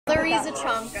Louriza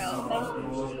Tronco.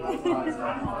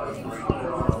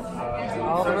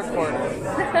 All the recorders.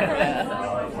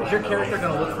 Is your character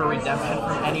going to look for redemption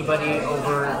from anybody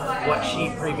over what she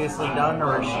previously done,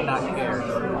 or is she not cared?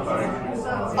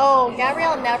 Oh,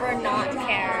 Gabrielle never not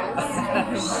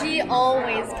cares. She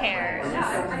always cares.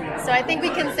 So I think we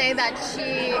can say that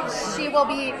she will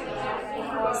be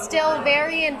still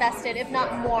very invested, if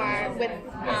not more, with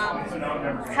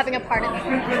having a part in it. She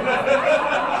seems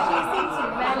to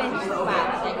relish the fact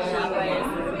that she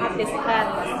had this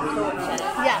purpose of torture.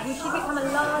 Yes. Will she become a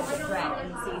larger threat in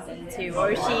season 2,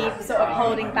 or is she sort of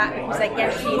holding back because I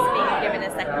guess she's being given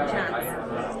a second chance?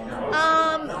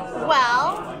 Well,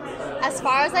 as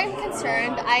far as I'm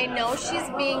concerned, I know she's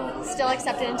being still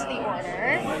accepted into the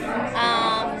order.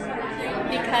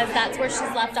 Because that's where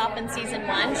she's left off in season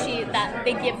 1.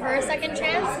 They give her a second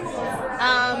chance.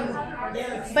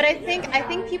 But I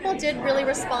think people did really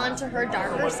respond to her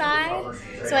darker side.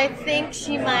 So I think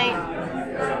she might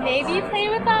maybe play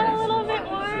with that a little bit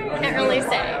more. Can't really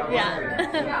say. Yeah.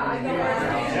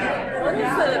 What is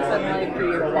it been like for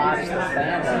you to watch the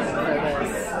fandom for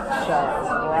this show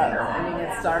grow? I mean,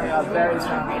 it started off very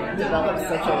strong and developed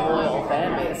such a loyal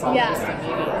fan base almost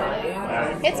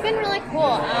immediately. It's been really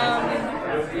cool.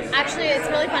 Actually, it's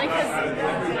really funny because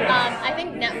I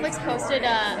think Netflix posted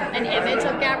an image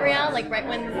of Gabrielle like right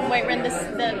when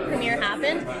the premiere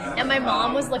happened, and my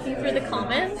mom was looking through the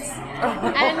comments,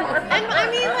 and I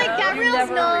mean like Gabrielle's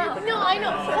not. No, I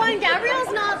know. Well, and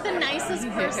Gabrielle's not the nicest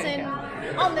person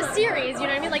on the series. You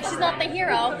know what I mean? Like she's not the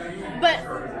hero, but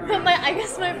I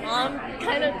guess my mom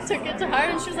kind of took it to heart,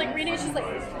 and she was like reading it. She's like,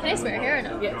 "Can I swear here or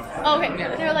no?" Yeah. Oh,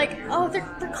 okay. They're like, "Oh, they're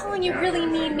calling you really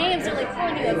mean names. They're like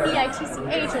calling you a bitch,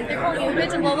 like they're calling you a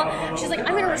bitch and blah blah." She's like,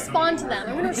 "I'm gonna respond to them.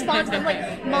 I'm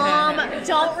like, Mom,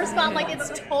 don't respond. Like it's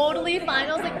totally fine."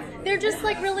 I was like, "They're just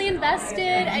like really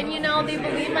invested, and you know they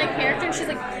believe my character." And she's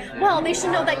like, "Well, they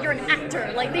should know that you're an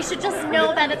actor. Like they should just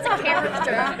know that it's a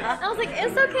character." I was like,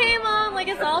 "It's okay, Mom. Like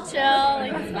it's all chill.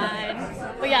 Like it's fine."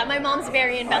 But yeah, my mom's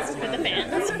very invested with the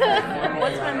fans.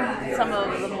 What's been some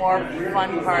of the more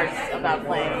fun parts about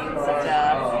playing such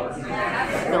a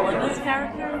villainous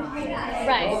character?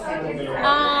 Right.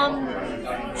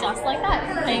 Just like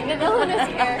that, playing a villainous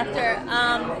character.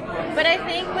 But I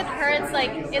think with her, it's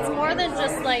like, it's more than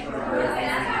just like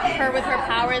her with her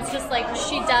power. It's just like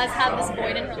she does have this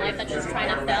void in her life that she's trying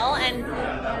to fill, and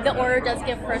the order does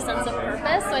give her a sense of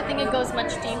purpose. So I think it goes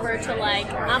much deeper to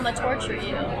like, I'm gonna torture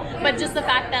you. But just the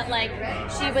fact that like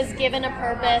she was given a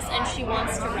purpose and she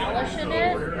wants to relish in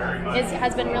it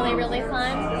has been really, really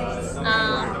fun.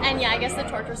 And yeah, I guess the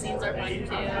torture scenes are fun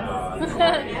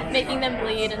too. Making them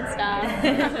bleed and stuff.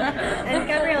 And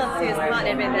Gabrielle obviously was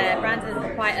partnered with Brandon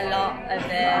for quite a lot of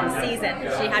the season.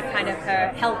 She had kind of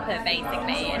her helper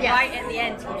basically, and right at the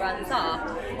end he runs off.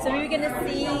 So we were going to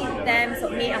see them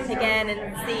sort of meet up again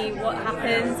and see what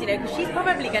happens, you know, because she's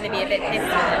probably going to be a bit pissed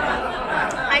at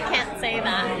him. I can't say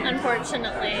that,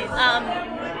 unfortunately.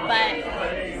 But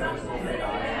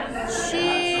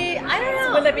I don't know.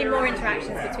 So will there be more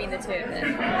interactions between the two of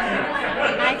them?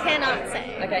 I cannot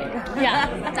say. Okay.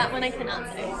 Yeah, that one I cannot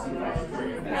say.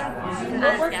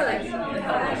 What was it? Oh,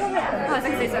 I was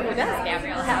going to say, so who does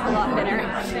Gabrielle have a lot of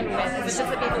interaction with? Is it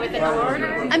just the people within the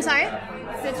order? I'm sorry?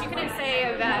 Since you couldn't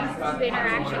say about the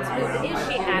interactions, who is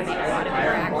she having a lot of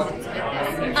interactions with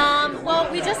this?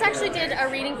 Well, we just actually did a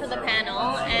reading for the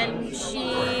panel, and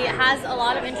she has a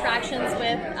lot of interactions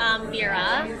with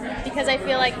Vera, because I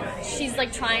feel like she's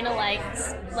like trying to like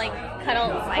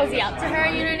cuddle cozy up to her,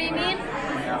 you know what I mean?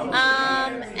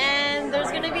 And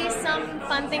there's gonna be some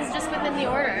fun things just within the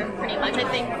order, pretty much. I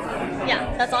think,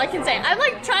 yeah, that's all I can say. I'm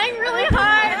like trying really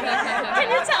hard. Can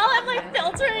you tell I'm like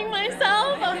filtering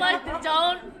myself? I'm like,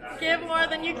 don't give more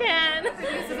than you can.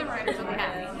 This is a writer's really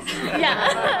happy.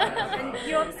 Yeah. And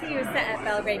you obviously were set at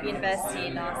Belgrade University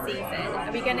last season.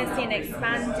 Are we going to see an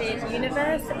expanded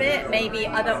universe a bit? Maybe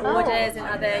other orders and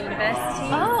other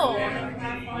universities? Oh,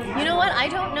 you know what? I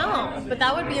don't know, but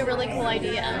that would be a really cool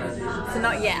idea. So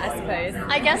not yet, I suppose.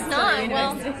 I guess not.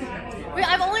 Well,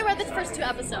 I've only read the first 2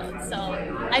 episodes, so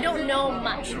I don't know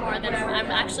much more than I'm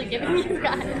actually giving you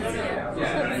guys.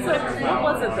 So what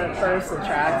was it that first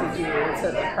attracted you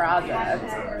to the project?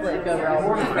 Like overall,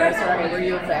 were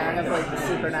you a fan of like the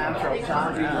supernatural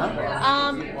genre?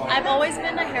 I've always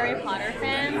been a Harry Potter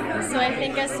fan, so I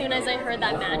think as soon as I heard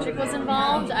that magic was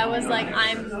involved, I was like,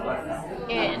 I'm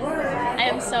in. I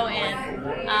am so in.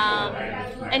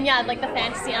 And yeah, like the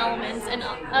fantasy elements, and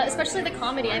especially the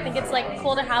comedy. I think it's like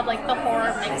cool to have like the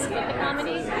horror mixed with the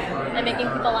comedy and making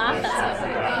people laugh. That's so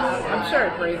cool. I'm sure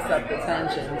it breaks up the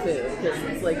tension too, because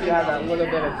it's like you have that little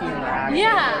bit of humor action,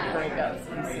 Yeah. like breakups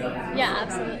and stuff. Yeah,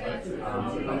 absolutely.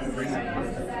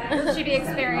 Will she be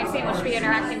experiencing, will she be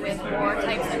interacting with more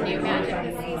types of new magic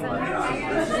this season?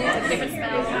 Different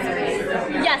spells?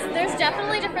 Yes, there's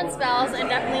definitely different spells and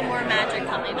definitely more magic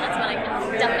coming. That's what I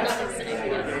can definitely say.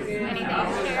 Anything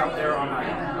to share? Out there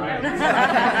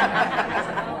online.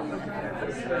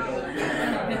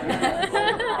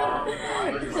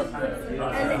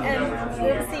 And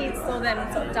we obviously saw them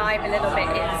sort of dive a little bit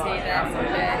into the sort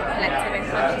of collective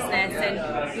unconsciousness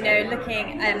and, you know, looking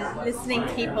and listening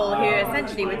to people who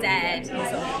essentially were dead and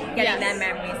sort of getting their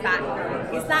memories back.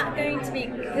 Is that going to be,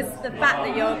 because the fact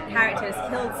that your character has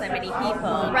killed so many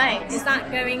people, Right. is that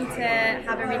going to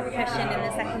have a repercussion in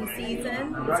the second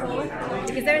season at all?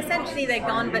 Because they're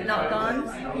gone but not gone.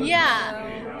 Yeah.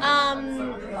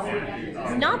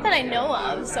 Not that I know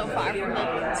of so far from the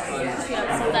 2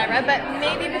 episodes I read, but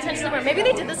maybe potentially more. Maybe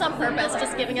they did this on purpose,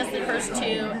 just giving us the first 2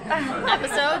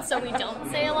 episodes so we don't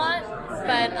say a lot.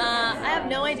 But I have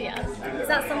no idea. Is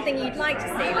that something you'd like to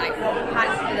see, like the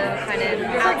kind of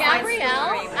For outside Gabrielle,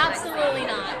 story? absolutely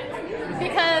not.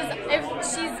 Because if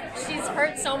she's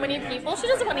hurt so many people, she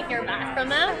doesn't want to hear back from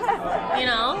them. You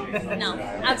know? No,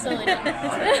 absolutely not.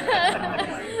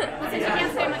 Well, since you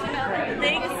can't say much about it,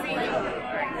 thank you.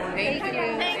 Thank you.